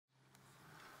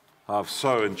I've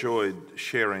so enjoyed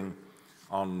sharing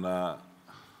on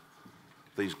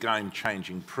these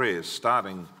game-changing prayers,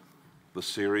 starting the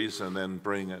series and then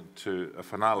bringing it to a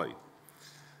finale.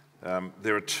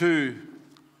 There are two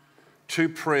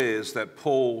prayers that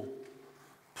Paul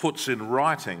puts in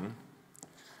writing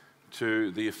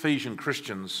to the Ephesian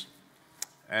Christians,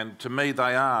 and to me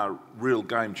they are real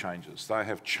game changers. They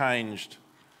have changed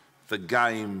the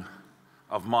game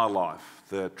of my life,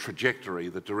 the trajectory,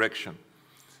 the direction,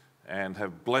 and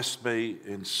have blessed me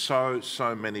in so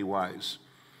many ways.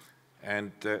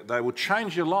 And they will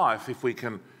change your life if we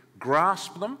can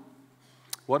grasp them,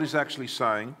 what he's actually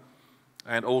saying,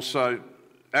 and also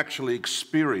actually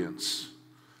experience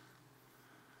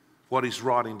what he's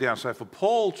writing down. So for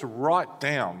Paul to write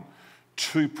down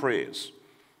two prayers,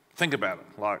 think about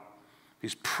it, like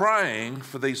he's praying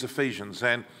for these Ephesians,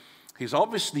 and he's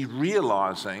obviously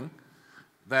realizing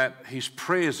that his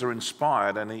prayers are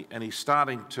inspired, and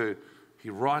he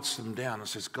writes them down and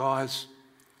says, guys,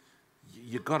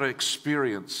 you've got to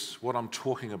experience what I'm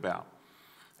talking about.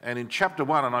 And in chapter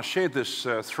 1, and I shared this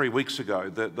 3 weeks ago,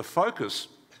 the focus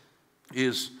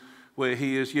is where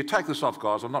he is, you take this off,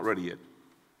 guys, I'm not ready yet.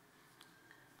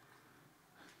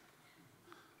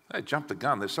 They jumped the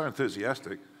gun, they're so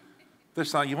enthusiastic. They're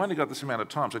saying, you've only got this amount of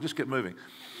time, so just get moving.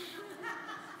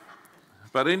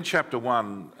 But in chapter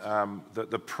 1,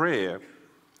 the prayer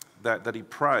that he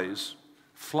prays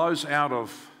flows out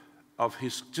of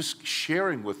his just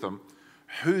sharing with them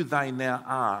who they now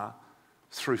are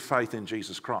through faith in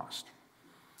Jesus Christ.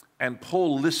 And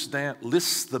Paul lists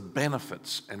the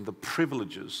benefits and the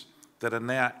privileges that are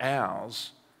now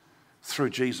ours through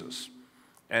Jesus.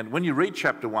 And when you read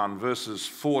chapter 1, verses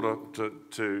 4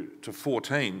 to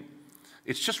 14,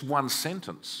 it's just one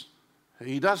sentence.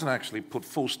 He doesn't actually put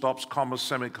full stops, commas,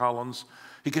 semicolons.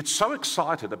 He gets so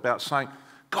excited about saying,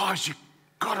 guys, you've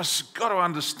got to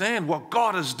understand what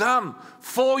God has done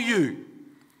for you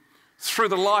through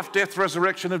the life, death,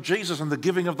 resurrection of Jesus and the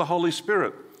giving of the Holy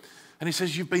Spirit. And he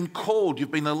says, you've been called, you've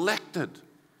been elected.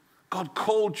 God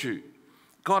called you.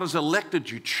 God has elected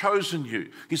you, chosen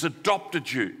you. He's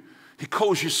adopted you. He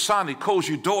calls you son, he calls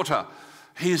you daughter.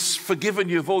 He's forgiven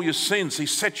you of all your sins. He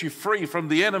set you free from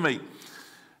the enemy.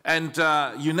 And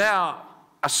you now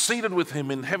are seated with him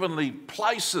in heavenly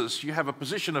places. You have a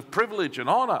position of privilege and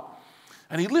honor.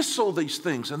 And he lists all these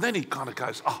things, and then he kind of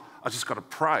goes, I just got to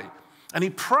pray. And he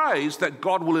prays that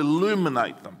God will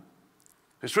illuminate them.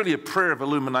 It's really a prayer of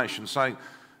illumination, saying,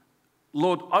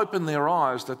 Lord, open their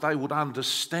eyes that they would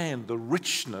understand the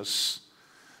richness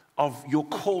of your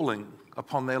calling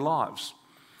upon their lives,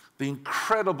 the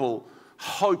incredible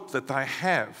hope that they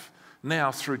have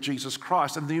now through Jesus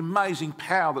Christ, and the amazing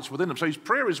power that's within them. So his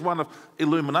prayer is one of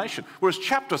illumination. Whereas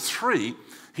chapter 3,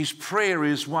 his prayer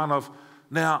is one of,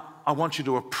 now I want you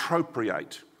to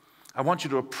appropriate. I want you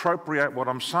to appropriate what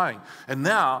I'm saying. And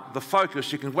now the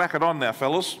focus, you can whack it on now,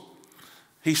 fellas.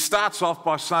 He starts off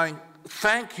by saying,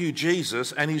 thank you,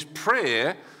 Jesus. And his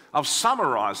prayer, I've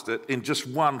summarized it in just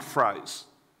one phrase.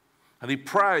 And he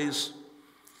prays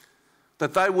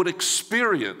that they would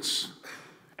experience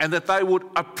and that they would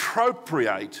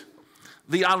appropriate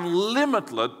the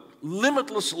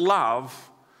limitless love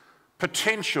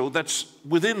potential that's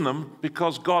within them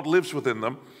because God lives within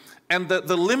them, and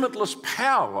the limitless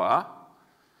power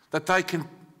that they can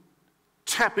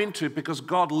tap into because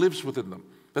God lives within them.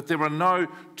 That there are no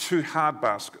too hard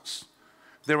baskets.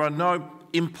 There are no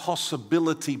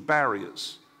impossibility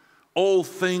barriers. All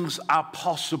things are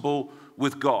possible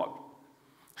with God.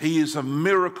 He is a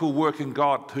miracle-working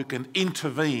God who can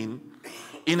intervene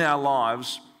in our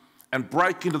lives and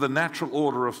break into the natural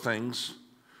order of things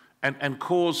and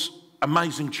cause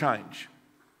amazing change.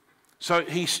 So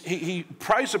he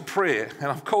prays a prayer, and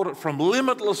I've called it from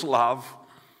limitless love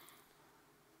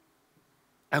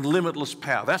and limitless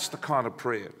power. That's the kind of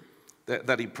prayer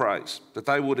that he prays, that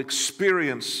they would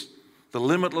experience the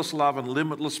limitless love and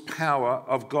limitless power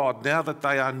of God now that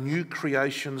they are new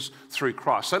creations through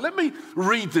Christ. So let me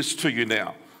read this to you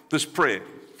now, this prayer.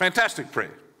 Fantastic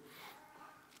prayer.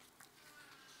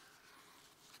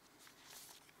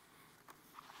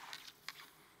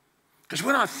 Because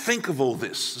when I think of all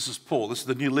this is Paul, this is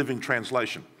the New Living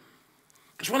Translation.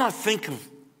 Because when I think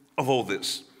of all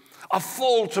this, I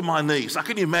fall to my knees.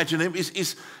 Can you imagine him?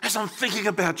 As I'm thinking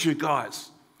about you guys,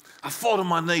 I fall to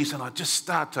my knees and I just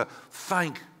start to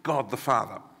thank God the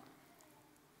Father,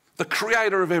 the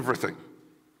creator of everything,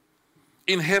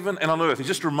 in heaven and on earth. He's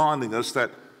just reminding us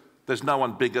that there's no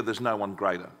one bigger, there's no one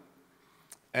greater.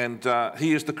 And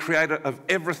he is the creator of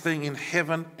everything in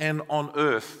heaven and on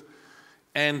earth.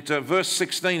 And verse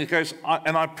 16, it goes,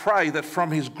 and I pray that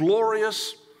from his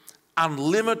glorious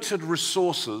unlimited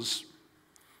resources,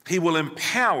 he will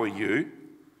empower you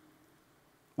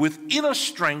with inner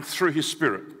strength through his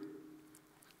Spirit.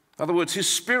 In other words, his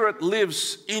Spirit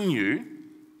lives in you.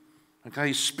 Okay,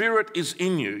 his Spirit is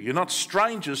in you. You're not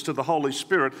strangers to the Holy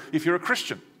Spirit if you're a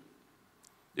Christian.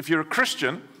 If you're a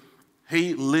Christian,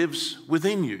 he lives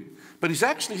within you. But he's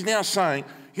actually now saying,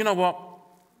 you know what?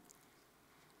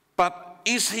 But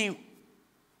has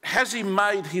he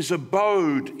made his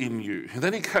abode in you? And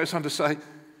then he goes on to say,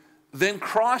 then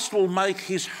Christ will make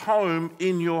his home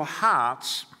in your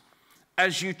hearts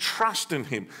as you trust in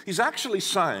him. He's actually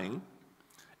saying,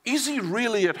 is he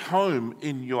really at home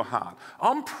in your heart?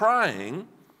 I'm praying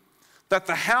that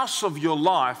the house of your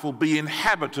life will be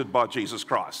inhabited by Jesus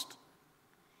Christ.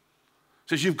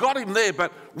 Says you've got him there,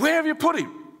 but where have you put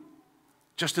him?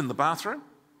 Just in the bathroom?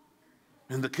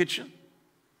 In the kitchen?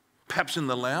 Perhaps in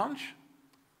the lounge?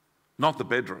 Not the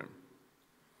bedroom.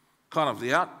 Kind of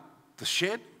the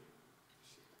shed?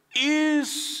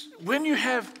 Is when you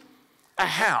have a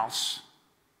house,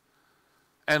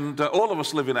 and all of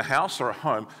us live in a house or a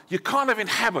home, you kind of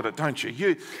inhabit it, don't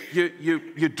you?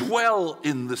 You dwell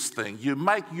in this thing. You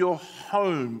make your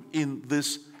home in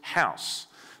this house.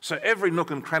 So every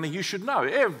nook and cranny you should know,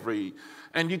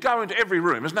 and you go into every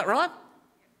room, isn't that right?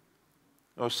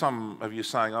 Or some of you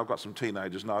saying, I've got some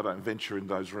teenagers, no, I don't venture in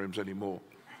those rooms anymore.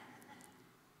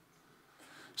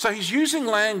 So he's using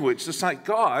language to say,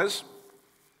 guys,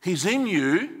 he's in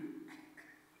you,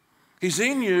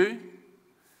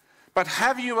 but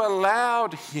have you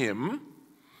allowed him,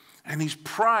 and he's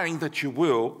praying that you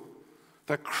will,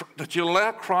 that you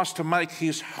allow Christ to make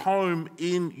his home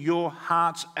in your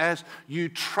hearts as you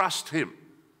trust him.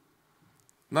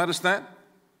 Notice that?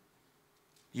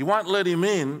 You won't let him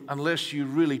in unless you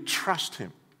really trust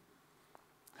him.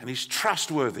 And he's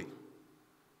trustworthy.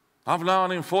 I've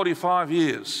known him 45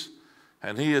 years,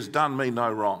 and he has done me no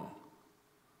wrong.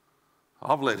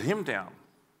 I've let him down,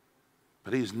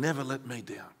 but he's never let me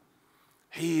down.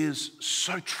 He is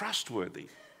so trustworthy.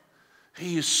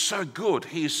 He is so good.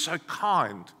 He is so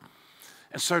kind.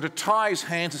 And so to tie his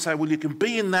hands and say, well, you can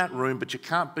be in that room, but you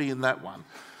can't be in that one.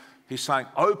 He's saying,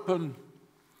 open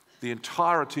the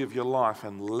entirety of your life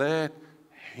and let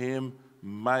him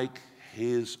make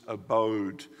his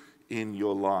abode in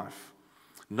your life.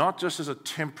 Not just as a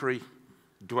temporary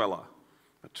dweller,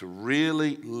 but to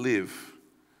really live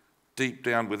deep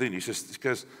down within you.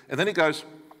 And then he goes,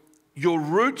 your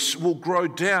roots will grow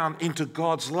down into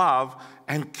God's love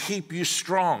and keep you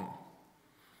strong.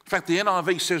 In fact, the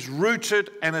NIV says rooted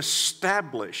and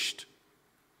established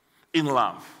in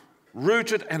love.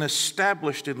 Rooted and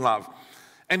established in love.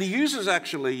 And he uses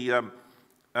actually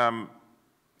an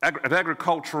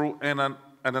agricultural and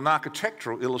an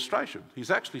architectural illustration.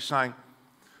 He's actually saying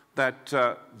that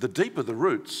the deeper the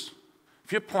roots,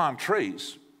 if you plant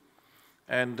trees,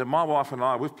 and my wife and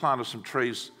I, we've planted some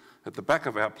trees at the back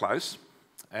of our place,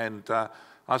 and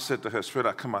I said to her,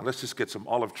 sweetheart, come on, let's just get some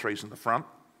olive trees in the front.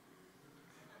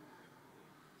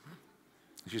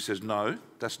 She says, no,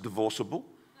 that's divorceable,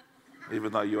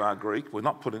 even though you are Greek. We're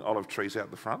not putting olive trees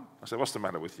out the front. I said, what's the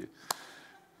matter with you?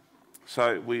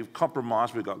 So we've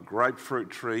compromised. We've got grapefruit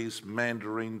trees,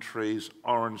 mandarin trees,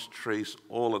 orange trees,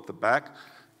 all at the back.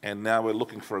 And now we're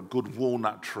looking for a good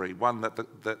walnut tree, one that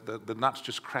the nuts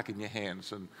just crack in your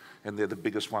hands, and they're the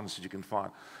biggest ones that you can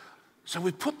find. So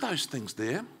we put those things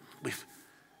there,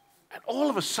 and all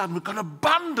of a sudden we've got an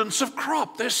abundance of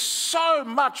crop. There's so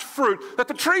much fruit that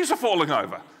the trees are falling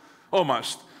over,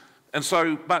 almost. And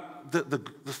so, but the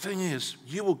thing is,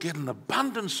 you will get an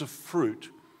abundance of fruit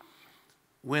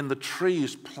when the tree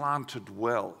is planted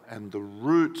well and the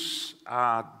roots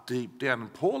are deep down.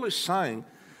 And Paul is saying,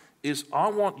 I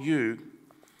want you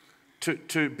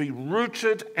to be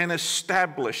rooted and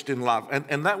established in love.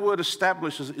 And that word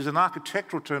established is an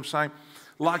architectural term saying,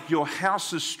 like your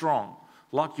house is strong,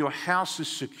 like your house is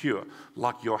secure,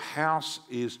 like your house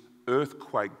is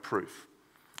earthquake-proof.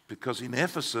 Because in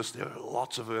Ephesus, there are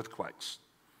lots of earthquakes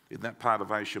in that part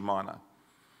of Asia Minor.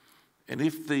 And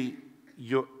if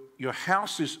your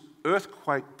house is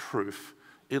earthquake-proof,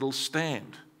 it'll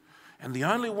stand. And the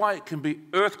only way it can be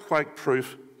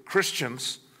earthquake-proof,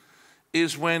 Christians,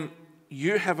 is when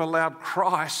you have allowed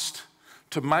Christ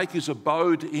to make his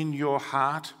abode in your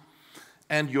heart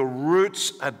and your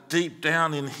roots are deep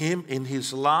down in him, in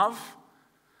his love,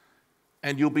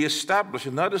 and you'll be established.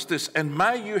 And notice this, and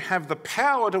may you have the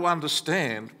power to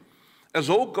understand, as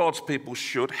all God's people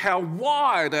should, how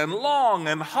wide and long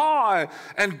and high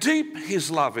and deep his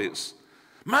love is.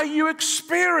 May you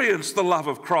experience the love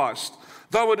of Christ,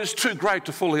 though it is too great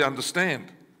to fully understand.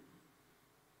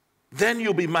 Then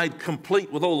you'll be made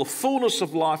complete with all the fullness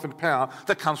of life and power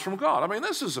that comes from God. I mean,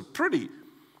 this is a pretty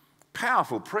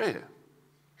powerful prayer.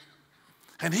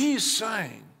 And he is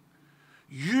saying,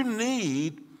 you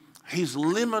need his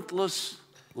limitless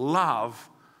love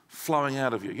flowing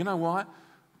out of you. You know why?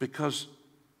 Because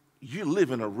you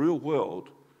live in a real world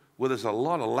where there's a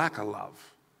lot of lack of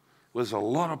love, where there's a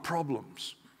lot of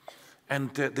problems, and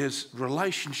there's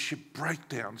relationship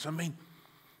breakdowns. I mean,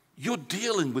 you're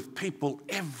dealing with people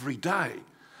every day,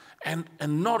 and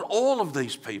not all of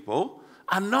these people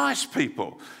are nice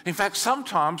people. In fact,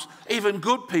 sometimes even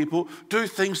good people do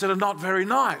things that are not very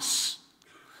nice.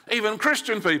 Even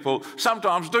Christian people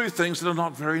sometimes do things that are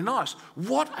not very nice.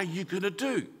 What are you going to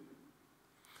do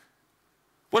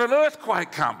when an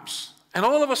earthquake comes and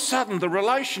all of a sudden the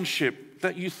relationship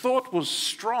that you thought was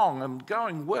strong and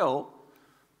going well,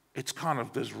 it's kind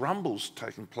of, there's rumbles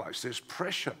taking place, there's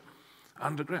pressure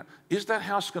underground. Is that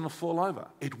house going to fall over?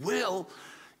 It will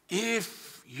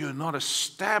if you're not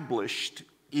established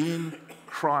in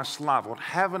Christ's love, or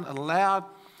haven't allowed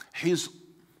his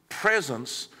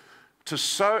presence to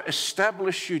so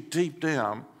establish you deep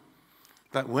down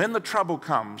that when the trouble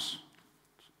comes,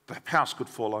 the house could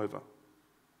fall over.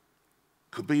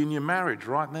 Could be in your marriage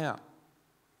right now.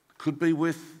 Could be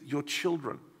with your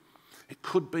children. It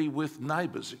could be with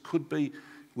neighbours. It could be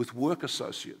with work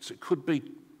associates. It could be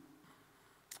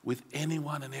with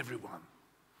anyone and everyone.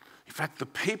 In fact, the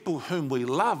people whom we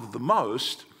love the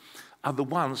most are the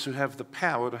ones who have the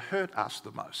power to hurt us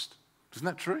the most. Isn't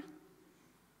that true?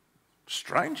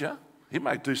 Stranger, he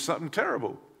may do something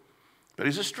terrible, but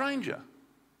he's a stranger.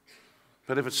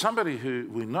 But if it's somebody who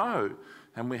we know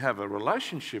and we have a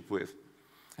relationship with,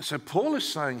 and so Paul is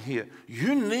saying here,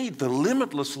 you need the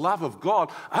limitless love of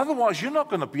God. Otherwise, you're not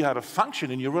going to be able to function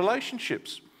in your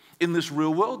relationships in this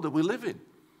real world that we live in.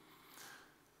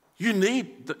 You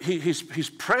need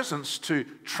his presence to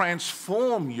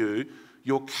transform you,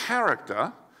 your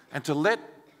character, and to let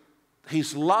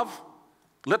his love,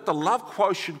 let the love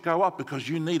quotient go up, because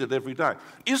you need it every day.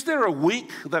 Is there a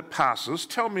week that passes,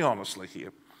 tell me honestly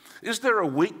here, is there a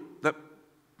week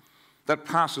that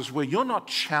passes where you're not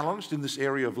challenged in this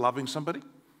area of loving somebody?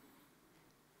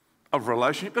 Of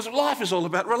relationship? Because life is all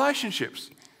about relationships.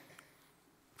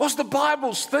 What's the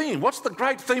Bible's theme? What's the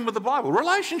great theme of the Bible?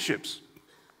 Relationships.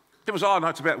 It was, oh no,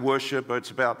 it's about worship, or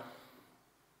it's about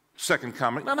second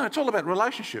coming. No, it's all about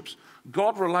relationships.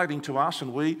 God relating to us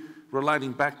and we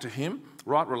relating back to him,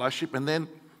 right relationship, and then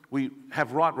we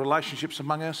have right relationships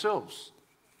among ourselves.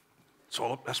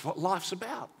 That's what life's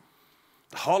about.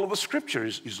 The whole of the scripture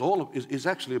is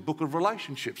actually a book of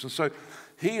relationships. And so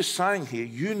he is saying here,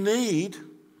 you need,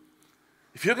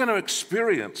 if you're going to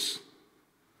experience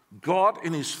God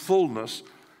in his fullness,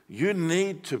 you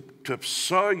need to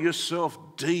sow yourself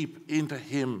deep into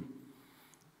him,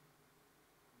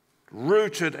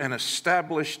 rooted and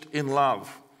established in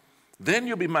love. Then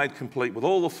you'll be made complete with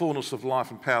all the fullness of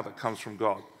life and power that comes from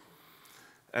God.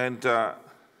 And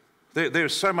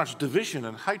there's so much division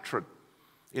and hatred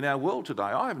in our world today.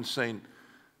 I haven't seen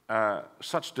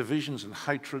such divisions and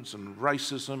hatreds and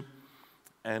racism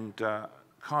and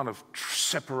kind of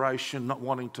separation, not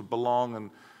wanting to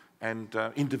belong, and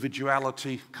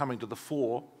individuality coming to the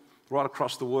fore right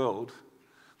across the world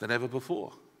than ever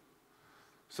before.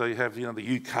 So you have, the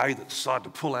UK that decided to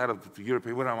pull out of the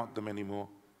European. We don't want them anymore.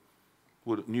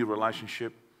 With a new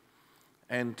relationship,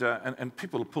 and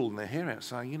people are pulling their hair out,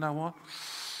 saying, you know what?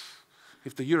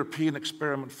 If the European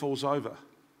experiment falls over,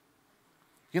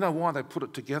 you know why they put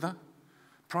it together?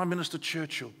 Prime Minister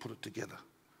Churchill put it together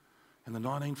in the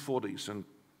 1940s, and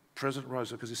President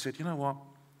Roosevelt, because he said, you know what?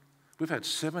 We've had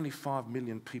 75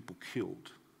 million people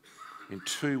killed in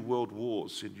 2 world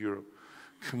wars in Europe.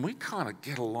 Can we kind of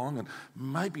get along and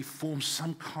maybe form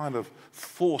some kind of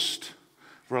forced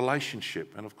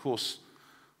relationship? And of course,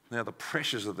 now the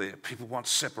pressures are there. People want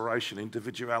separation,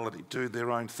 individuality, do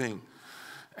their own thing.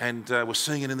 And we're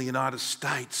seeing it in the United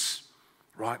States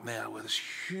right now, where there's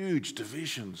huge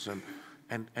divisions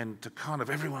and to kind of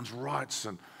everyone's rights,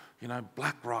 and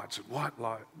black rights and white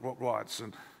rights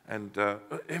and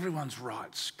everyone's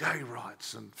rights, gay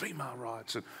rights and female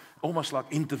rights, and almost like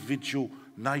individual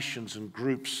nations and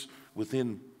groups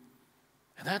within.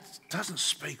 And that doesn't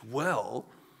speak well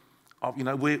of,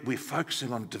 we're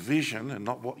focusing on division and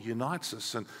not what unites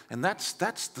us. And that's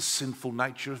the sinful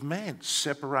nature of man.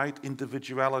 Separate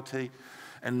individuality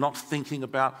and not thinking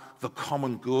about the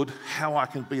common good, how I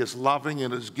can be as loving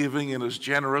and as giving and as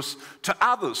generous to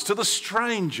others, to the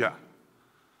stranger,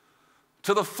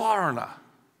 to the foreigner.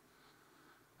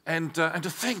 And to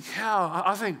think how,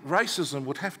 I think racism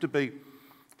would have to be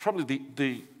probably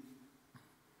the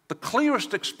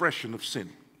clearest expression of sin.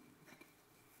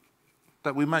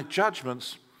 that we make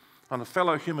judgments on a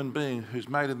fellow human being who's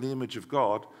made in the image of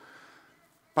God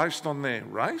based on their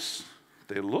race,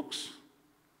 their looks.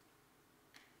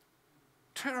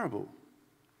 Terrible.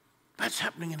 That's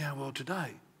happening in our world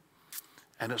today.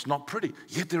 And it's not pretty.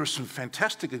 Yet there are some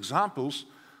fantastic examples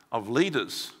of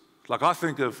leaders. Like I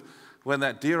think of when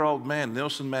that dear old man,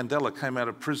 Nelson Mandela, came out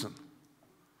of prison.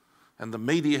 And the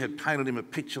media had painted him a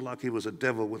picture like he was a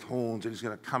devil with horns and he's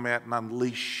going to come out and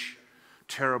unleash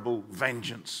terrible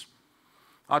vengeance.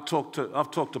 I've talked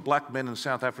to black men in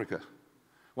South Africa.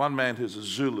 One man who's a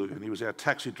Zulu, and he was our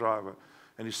taxi driver.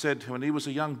 And he said when he was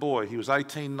a young boy, he was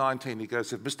 18, 19, he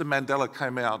goes, if Mr. Mandela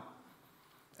came out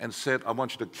and said, I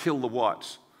want you to kill the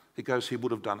whites, he goes, he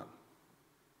would have done it.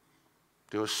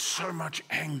 There was so much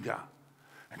anger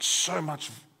and so much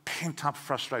pent-up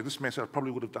frustration. This man said, I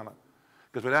probably would have done it.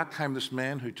 Because without came this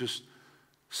man who just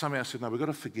somehow said, no, we've got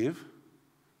to forgive,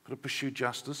 we've got to pursue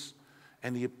justice.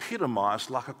 And he epitomised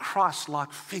like a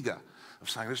Christ-like figure of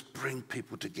saying, let's bring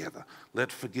people together.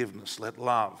 Let forgiveness, let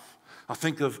love. I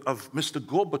think of Mr.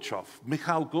 Gorbachev.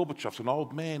 Mikhail Gorbachev's an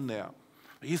old man now.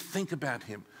 You think about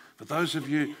him. For those of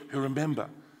you who remember,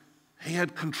 he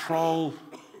had control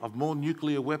of more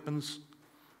nuclear weapons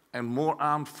and more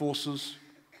armed forces,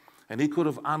 and he could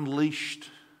have unleashed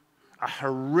a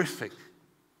horrific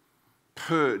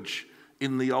purge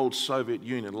in the old Soviet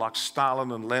Union, like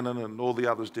Stalin and Lenin and all the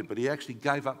others did, but he actually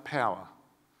gave up power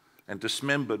and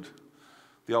dismembered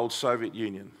the old Soviet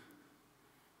Union.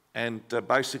 And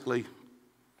basically,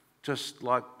 just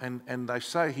like, and they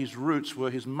say his roots were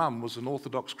his mum was an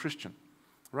Orthodox Christian,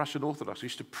 Russian Orthodox. He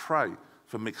used to pray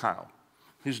for Mikhail.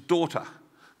 His daughter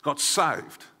got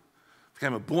saved,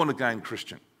 became a born-again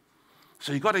Christian.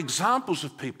 So you've got examples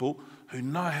of people who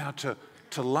know how to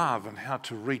love and how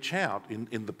to reach out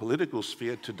in the political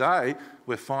sphere. Today,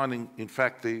 we're finding, in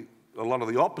fact, a lot of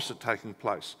the opposite taking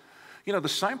place. You know, the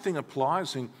same thing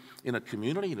applies in a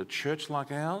community, in a church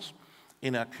like ours,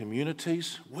 in our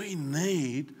communities. We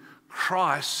need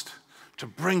Christ to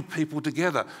bring people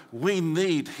together. We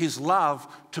need his love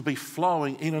to be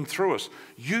flowing in and through us.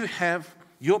 You have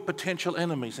your potential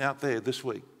enemies out there this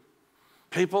week.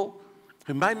 People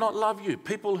who may not love you,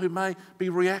 people who may be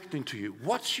reacting to you.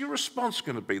 What's your response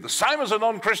going to be? The same as a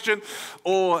non-Christian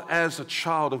or as a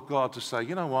child of God to say,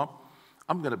 you know what,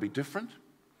 I'm going to be different.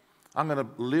 I'm going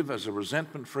to live as a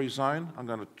resentment-free zone. I'm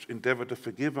going to endeavour to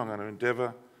forgive. I'm going to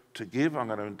endeavour to give. I'm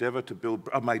going to endeavour to build.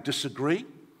 I may disagree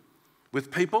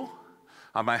with people.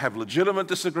 I may have legitimate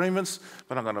disagreements,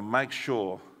 but I'm going to make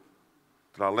sure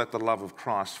that I let the love of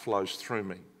Christ flow through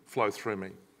me.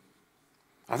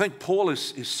 I think Paul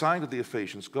is saying to the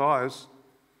Ephesians, guys,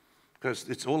 because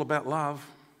it's all about love.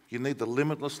 You need the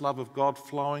limitless love of God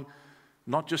flowing,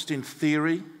 not just in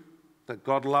theory that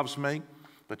God loves me,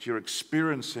 but you're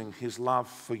experiencing his love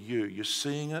for you. You're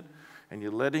seeing it, and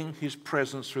you're letting his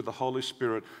presence through the Holy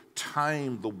Spirit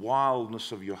tame the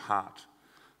wildness of your heart,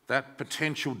 that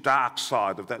potential dark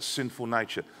side of that sinful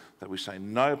nature that we say,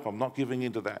 nope, I'm not giving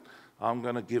into that. I'm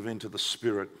going to give into the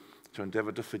Spirit to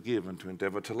endeavour to forgive and to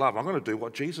endeavour to love. I'm going to do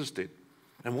what Jesus did.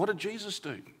 And what did Jesus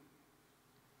do?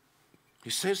 He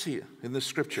says here in this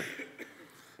scripture,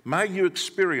 may you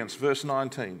experience, verse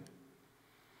 19,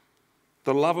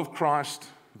 the love of Christ,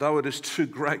 though it is too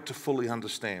great to fully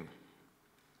understand.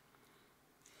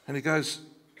 And he goes,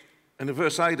 and in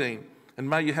verse 18, and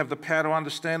may you have the power to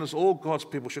understand as all God's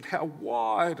people should, how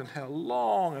wide and how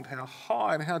long and how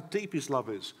high and how deep his love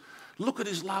is. Look at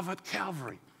his love at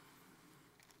Calvary.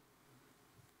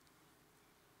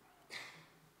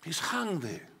 He's hung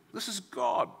there. This is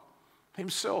God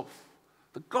himself,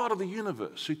 the God of the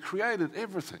universe who created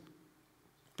everything,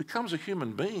 becomes a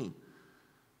human being,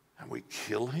 and we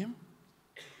kill him?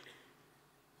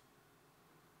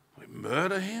 We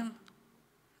murder him?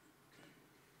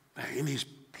 Now, in his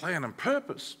plan and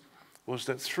purpose was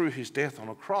that through his death on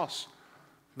a cross,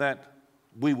 that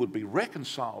we would be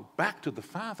reconciled back to the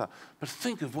Father. But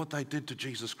think of what they did to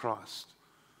Jesus Christ.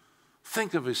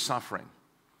 Think of his suffering.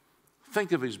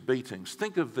 Think of his beatings.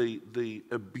 Think of the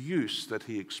abuse that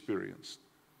he experienced.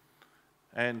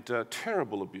 And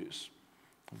terrible abuse,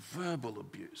 verbal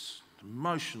abuse,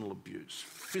 emotional abuse,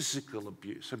 physical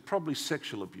abuse, and probably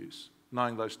sexual abuse,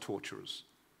 knowing those torturers.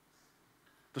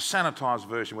 The sanitised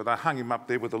version where they hung him up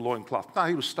there with a loincloth. No,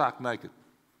 he was stark naked.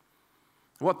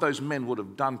 What those men would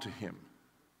have done to him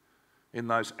in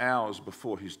those hours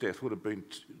before his death would have been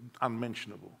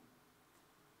unmentionable.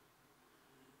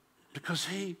 Because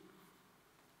he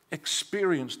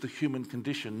experienced the human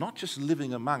condition, not just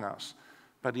living among us,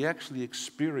 but he actually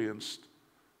experienced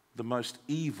the most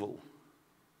evil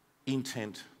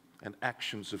intent and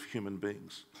actions of human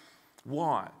beings.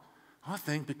 Why? I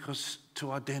think because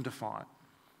to identify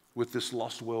with this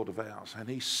lost world of ours. And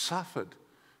he suffered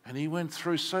and he went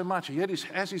through so much. Yet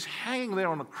as he's hanging there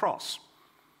on a cross,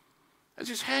 as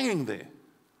he's hanging there,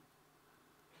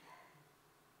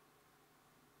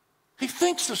 he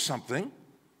thinks of something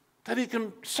that he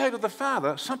can say to the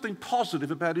Father, something positive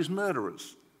about his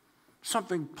murderers,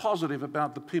 something positive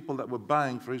about the people that were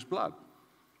baying for his blood.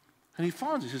 And he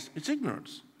finds it's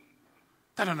ignorance.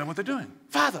 They don't know what they're doing.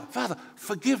 Father,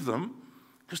 forgive them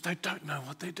because they don't know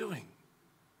what they're doing.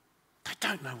 They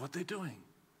don't know what they're doing.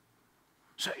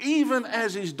 So even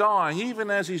as he's dying,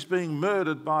 even as he's being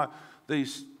murdered by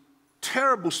these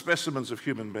terrible specimens of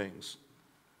human beings,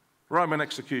 Roman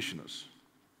executioners,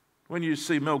 when you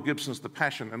see Mel Gibson's The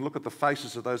Passion and look at the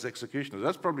faces of those executioners,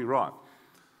 that's probably right.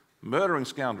 Murdering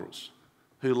scoundrels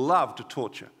who love to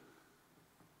torture,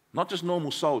 not just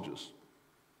normal soldiers.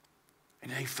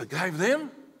 And he forgave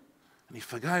them and he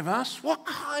forgave us. What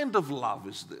kind of love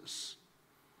is this?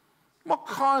 What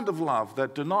kind of love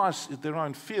that denies their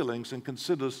own feelings and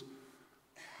considers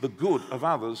the good of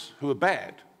others who are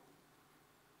bad?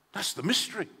 That's the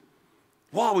mystery.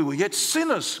 While we were yet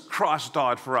sinners, Christ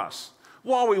died for us.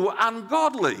 While we were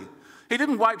ungodly, he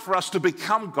didn't wait for us to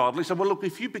become godly. He said, well, look,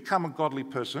 if you become a godly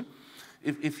person,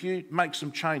 if you make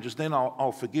some changes, then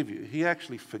I'll forgive you. He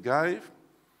actually forgave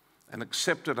and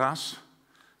accepted us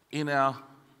in our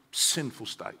sinful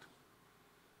state.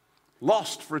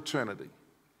 Lost for eternity,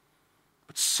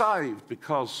 but saved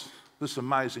because this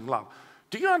amazing love.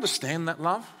 Do you understand that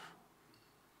love?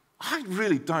 I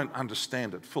really don't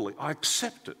understand it fully. I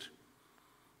accept it.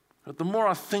 But the more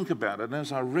I think about it, and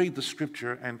as I read the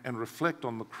scripture and reflect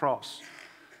on the cross,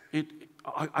 there's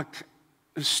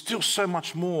still so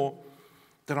much more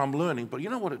that I'm learning. But you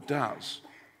know what it does?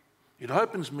 It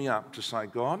opens me up to say,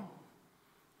 God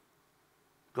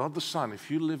the Son,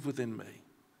 if you live within me,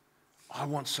 I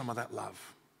want some of that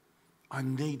love. I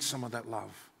need some of that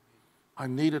love. I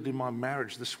need it in my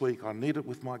marriage this week. I need it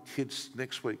with my kids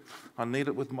next week. I need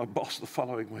it with my boss the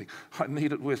following week. I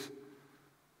need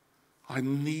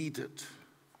it.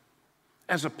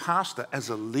 As a pastor, as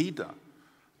a leader,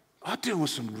 I deal with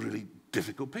some really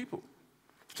difficult people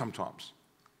sometimes.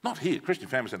 Not here. Christian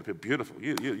Family Centre, people beautiful.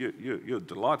 You're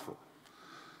delightful.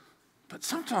 But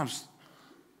sometimes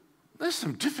there's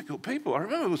some difficult people. I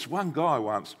remember this one guy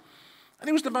once, and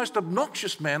he was the most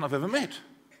obnoxious man I've ever met.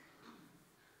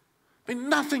 I mean,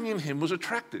 nothing in him was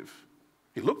attractive.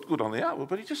 He looked good on the outward,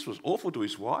 but he just was awful to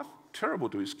his wife, terrible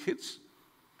to his kids,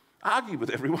 argued with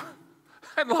everyone.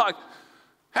 And like,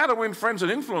 how to win friends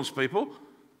and influence people?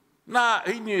 Nah,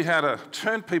 he knew how to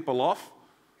turn people off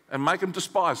and make them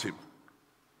despise him.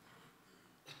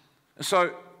 And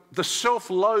so the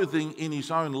self-loathing in his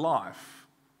own life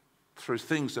through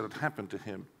things that had happened to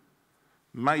him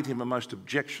made him a most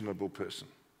objectionable person.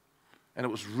 And it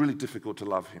was really difficult to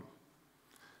love him.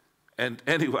 And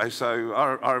anyway, so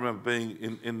I remember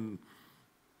being in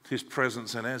his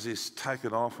presence, and as he's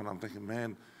taken off, and I'm thinking,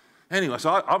 man. Anyway,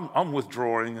 so I'm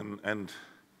withdrawing, and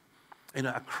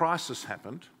a crisis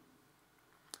happened,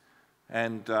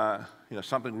 and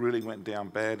something really went down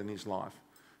bad in his life,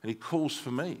 and he calls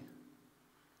for me,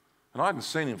 and I hadn't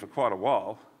seen him for quite a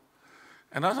while,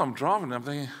 and as I'm driving, I'm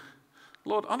thinking,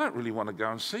 Lord, I don't really want to go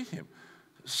and see him.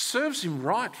 It serves him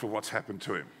right for what's happened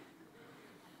to him.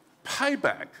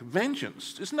 Payback,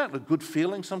 vengeance, isn't that a good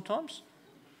feeling sometimes?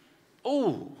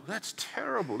 Oh, that's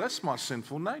terrible. That's my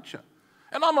sinful nature.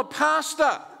 And I'm a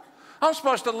pastor. I'm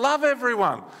supposed to love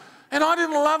everyone. And I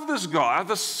didn't love this guy. I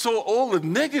just saw all the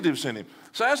negatives in him.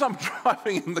 So as I'm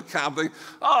driving in the car, I'm thinking,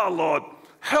 oh, Lord,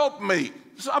 help me.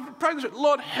 So I'm praying,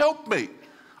 Lord, help me.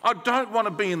 I don't want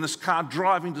to be in this car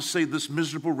driving to see this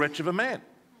miserable wretch of a man.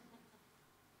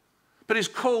 But he's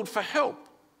called for help.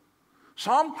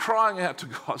 So I'm crying out to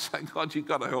God, saying, God, you've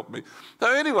got to help me.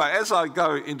 So anyway, as I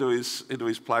go into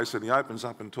his place and he opens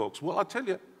up and talks, well, I tell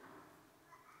you,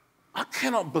 I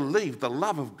cannot believe the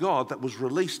love of God that was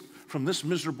released from this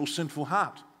miserable, sinful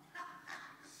heart.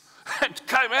 It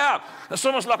came out. It's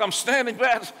almost like I'm standing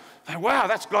back and wow,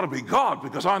 that's got to be God,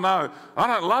 because I know I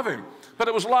don't love him. But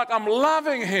it was like I'm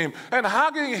loving him and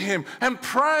hugging him and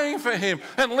praying for him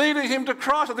and leading him to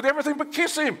Christ. I did everything but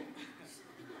kiss him.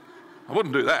 I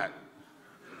wouldn't do that.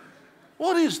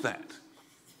 What is that?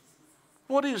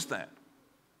 What is that?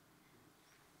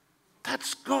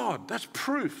 That's God. That's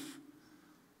proof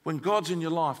when God's in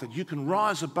your life that you can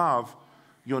rise above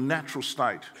your natural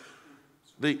state.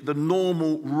 The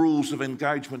normal rules of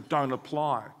engagement don't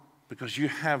apply because you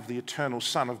have the eternal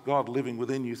Son of God living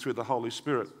within you through the Holy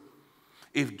Spirit.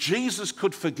 If Jesus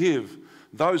could forgive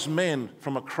those men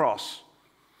from a cross,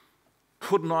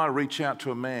 couldn't I reach out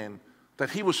to a man that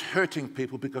he was hurting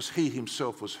people because he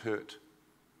himself was hurt.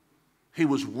 He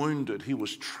was wounded. He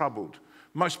was troubled.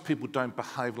 Most people don't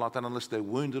behave like that unless they're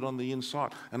wounded on the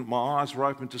inside. And my eyes were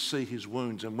open to see his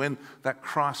wounds. And when that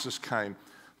crisis came,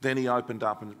 then he opened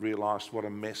up and realised what a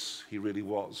mess he really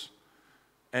was.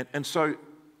 And so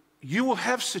you will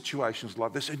have situations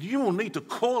like this, and you will need to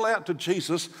call out to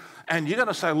Jesus, and you're going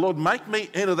to say, Lord, make me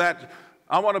into that.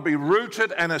 I want to be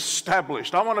rooted and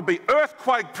established. I want to be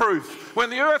earthquake-proof. When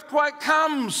the earthquake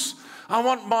comes, I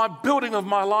want my building of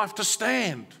my life to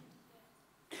stand.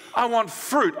 I want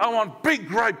fruit. I want big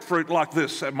grapefruit like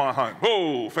this at my home.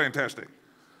 Oh, fantastic.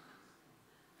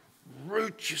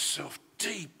 Root yourself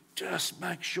deep. Just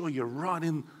make sure you're right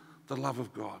in the love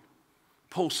of God.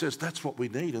 Paul says that's what we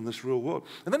need in this real world.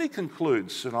 And then he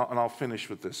concludes, and I'll finish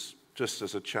with this just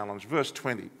as a challenge. Verse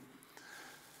 20.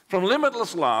 From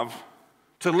limitless love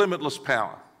to limitless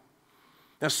power.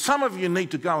 Now, some of you need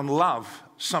to go and love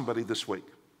somebody this week.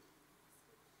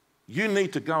 You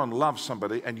need to go and love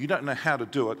somebody, and you don't know how to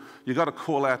do it. You've got to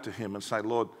call out to him and say,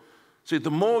 Lord, see,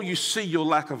 the more you see your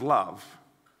lack of love,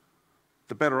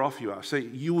 the better off you are.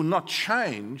 See, you will not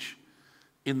change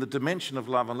in the dimension of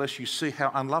love unless you see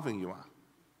how unloving you are.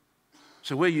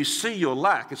 So where you see your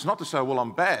lack, it's not to say, well,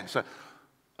 I'm bad. So,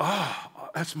 oh,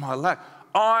 that's my lack.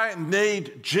 I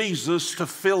need Jesus to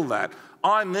fill that.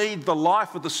 I need the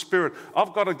life of the Spirit.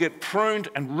 I've got to get pruned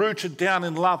and rooted down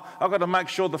in love. I've got to make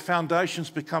sure the foundations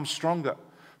become stronger.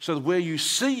 So where you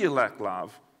see you lack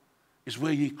love is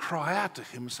where you cry out to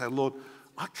him and say, Lord,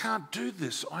 I can't do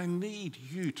this. I need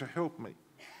you to help me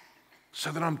so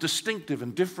that I'm distinctive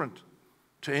and different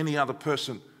to any other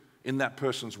person in that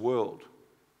person's world.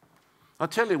 I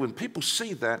tell you, when people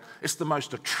see that, it's the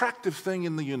most attractive thing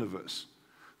in the universe.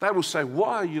 They will say,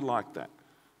 why are you like that?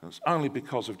 And it's only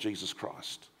because of Jesus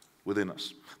Christ within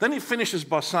us. Then he finishes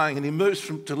by saying, and he moves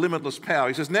to limitless power.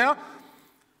 He says, now,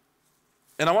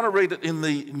 and I want to read it in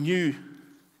the New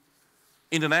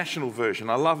International Version.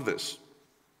 I love this.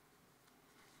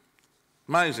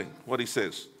 Amazing what he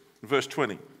says in verse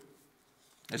 20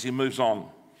 as he moves on.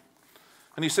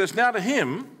 And he says, now to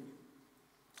him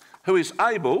who is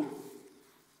able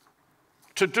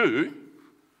to do,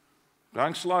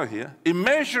 going slow here,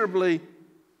 immeasurably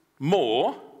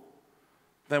more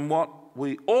than what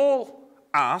we all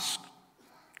ask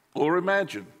or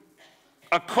imagine,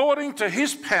 according to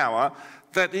his power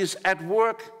that is at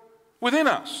work within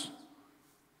us.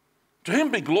 To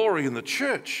him be glory in the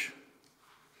church.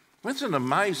 That's an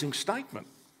amazing statement.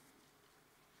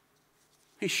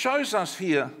 He shows us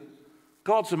here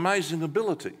God's amazing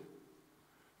ability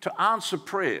to answer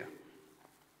prayer.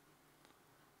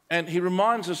 And he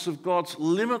reminds us of God's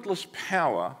limitless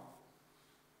power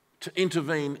to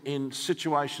intervene in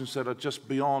situations that are just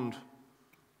beyond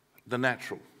the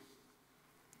natural.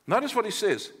 Notice what he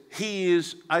says. He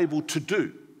is able to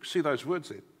do. See those words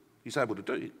there? He's able to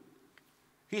do.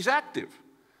 He's active.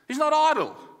 He's not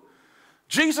idle.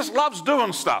 Jesus loves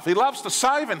doing stuff. He loves to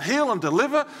save and heal and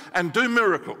deliver and do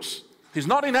miracles. He's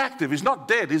not inactive. He's not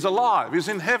dead. He's alive. He's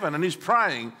in heaven and he's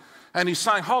praying and he's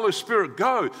saying, Holy Spirit,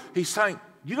 go. He's saying,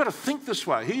 you've got to think this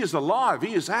way. He is alive.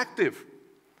 He is active.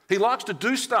 He likes to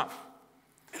do stuff.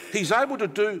 He's able to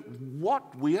do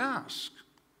what we ask.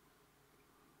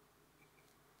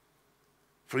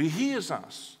 For he hears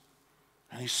us.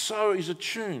 And he's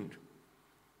attuned.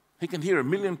 He can hear a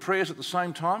million prayers at the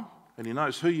same time, and he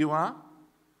knows who you are,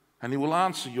 and he will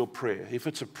answer your prayer if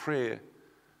it's a prayer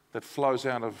that flows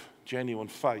out of genuine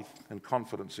faith and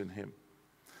confidence in him.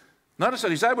 Notice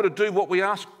that he's able to do what we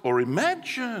ask or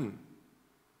imagine.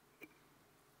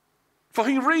 For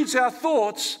he reads our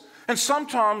thoughts, and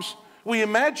sometimes we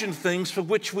imagine things for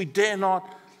which we dare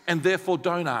not and therefore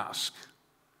don't ask.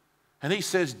 And he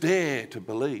says, dare to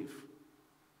believe.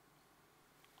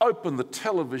 Open the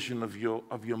television of your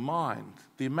mind,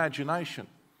 the imagination.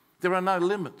 There are no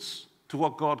limits to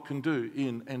what God can do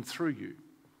in and through you.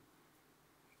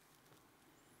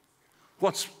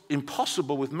 What's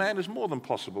impossible with man is more than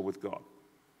possible with God.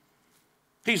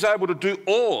 He's able to do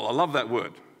all. I love that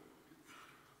word.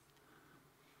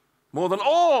 More than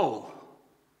all.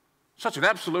 Such an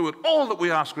absolute word. All that we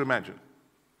ask or imagine.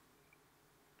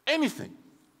 Anything.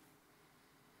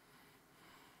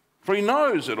 For he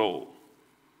knows it all.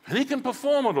 And he can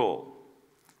perform it all.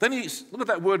 Then look at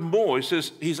that word more. He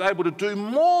says he's able to do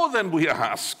more than we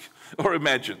ask or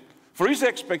imagine. For his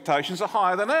expectations are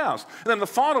higher than ours. And then the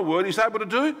final word, he's able to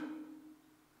do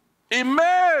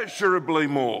immeasurably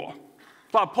more.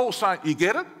 Like Paul saying, you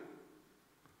get it?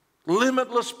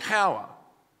 Limitless power.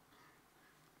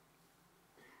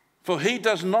 For he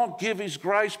does not give his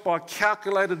grace by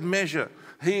calculated measure.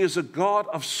 He is a God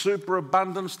of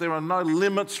superabundance. There are no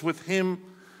limits with him.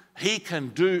 He can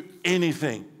do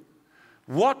anything.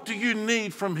 What do you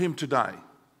need from him today?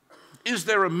 Is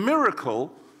there a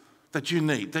miracle that you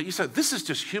need? That you say, this is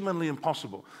just humanly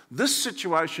impossible. This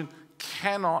situation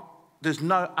cannot, there's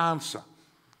no answer.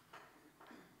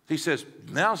 He says,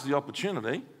 now's the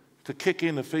opportunity to kick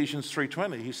in Ephesians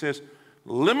 3:20. He says,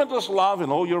 limitless love in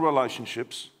all your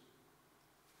relationships,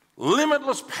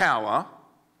 limitless power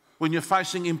when you're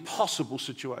facing impossible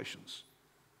situations.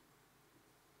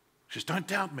 He says, don't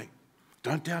doubt me.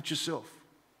 Don't doubt yourself.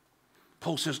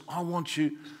 Paul says, I want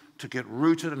you to get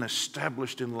rooted and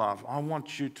established in love. I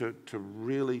want you to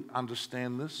really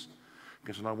understand this,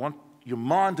 because I want your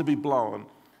mind to be blown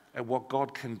at what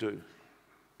God can do.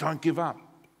 Don't give up.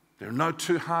 There are no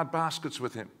too hard baskets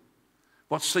with him.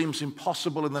 What seems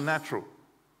impossible in the natural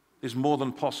is more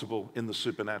than possible in the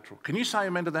supernatural. Can you say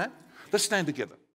amen to that? Let's stand together.